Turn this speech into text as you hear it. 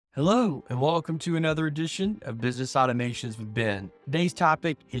Hello, and welcome to another edition of Business Automations with Ben. Today's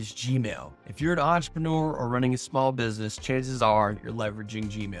topic is Gmail. If you're an entrepreneur or running a small business, chances are you're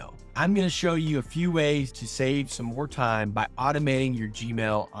leveraging Gmail. I'm going to show you a few ways to save some more time by automating your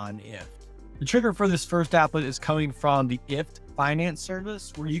Gmail on IFT. The trigger for this first applet is coming from the IFTTT finance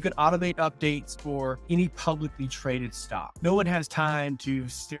service, where you can automate updates for any publicly traded stock. No one has time to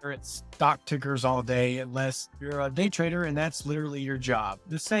stare at stock tickers all day unless you're a day trader and that's literally your job.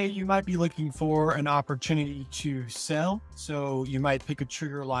 Let's say you might be looking for an opportunity to sell. So you might pick a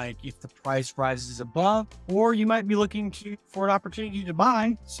trigger like if the price rises above, or you might be looking for an opportunity to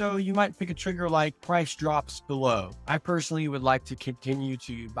buy. So you might pick a trigger like price drops below. I personally would like to continue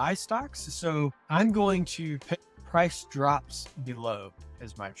to buy stocks. So I'm going to pick price drops below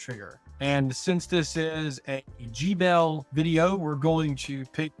as my trigger. And since this is a Gmail video, we're going to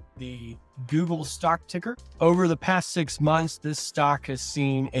pick the Google stock ticker. Over the past 6 months, this stock has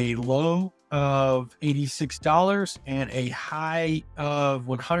seen a low of $86 and a high of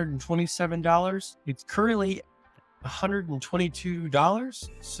 $127. It's currently $122.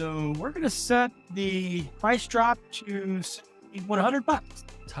 So we're going to set the price drop to $100.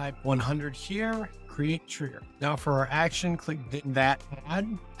 Type 100 here. Create trigger. Now for our action, click that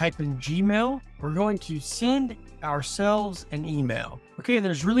ad, type in Gmail. We're going to send ourselves an email. Okay,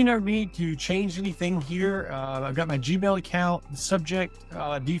 there's really no need to change anything here. I've got my Gmail account. The subject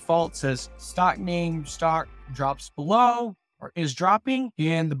default says stock name, stock drops below or is dropping.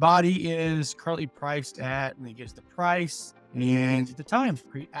 And the body is currently priced at, and it gives the price and the time.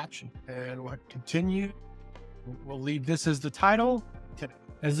 Create action. And we'll continue. We'll leave this as the title.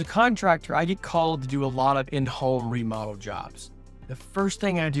 As a contractor, I get called to do a lot of in-home remodel jobs. The first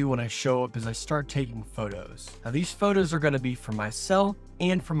thing I do when I show up is I start taking photos. Now these photos are going to be for myself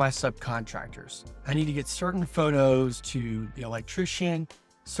and for my subcontractors. I need to get certain photos to the electrician,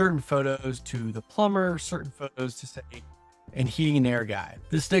 certain photos to the plumber, certain photos to say, and heating and air guy.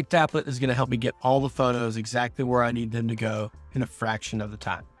 This next applet is going to help me get all the photos exactly where I need them to go in a fraction of the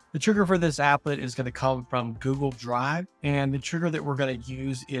time. The trigger for this applet is going to come from Google Drive, and the trigger that we're going to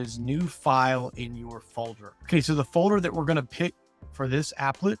use is new file in your folder. Okay, so the folder that we're going to pick for this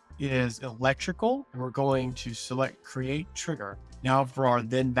applet is electrical, and we're going to select create trigger. Now for our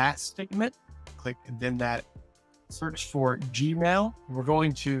then that statement, click then that, search for Gmail. We're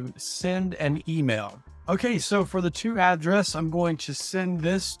going to send an email. Okay, so for the to address, I'm going to send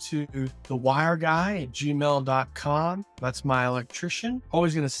this to the wire guy at gmail.com. That's my electrician.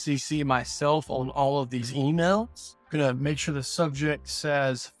 Always going to CC myself on all of these emails. Going to make sure the subject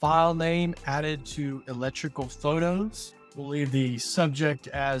says file name added to electrical photos. We'll leave the subject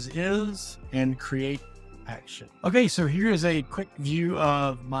as is and create action. Okay, so here is a quick view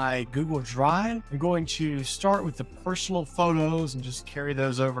of my Google Drive. I'm going to start with the personal photos and just carry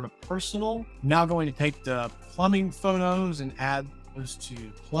those over to personal. I'm now going to take the plumbing photos and add those to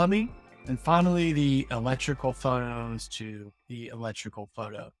plumbing. And finally, the electrical photos to the electrical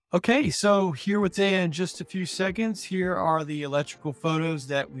photo. Okay, so here within just a few seconds, here are the electrical photos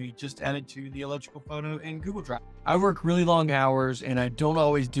that we just added to the electrical photo in Google Drive. I work really long hours and I don't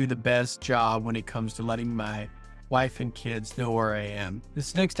always do the best job when it comes to letting my wife and kids know where I am.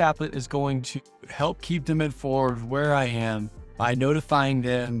 This next applet is going to help keep them informed where I am by notifying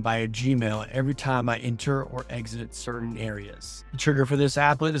them via Gmail every time I enter or exit certain areas. The trigger for this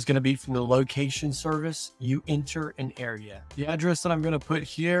applet is going to be from the location service. You enter an area. The address that I'm going to put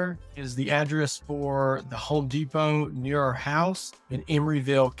here is the address for the Home Depot near our house in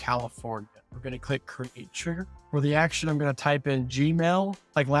Emeryville, California. We're going to click create trigger. For the action, I'm going to type in Gmail.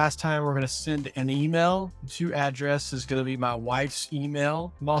 Like last time, we're going to send an email. The to address is going to be my wife's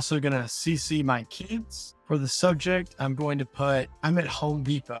email. I'm also going to CC my kids. For the subject, I'm going to put, I'm at Home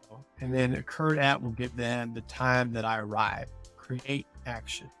Depot, and then occurred at will give them the time that I arrive. Create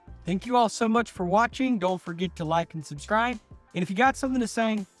action. Thank you all so much for watching. Don't forget to like and subscribe. And if you got something to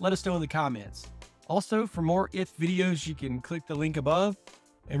say, let us know in the comments. Also, for more IFTTT videos, you can click the link above.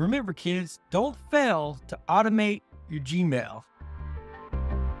 And remember, kids, don't fail to automate your Gmail.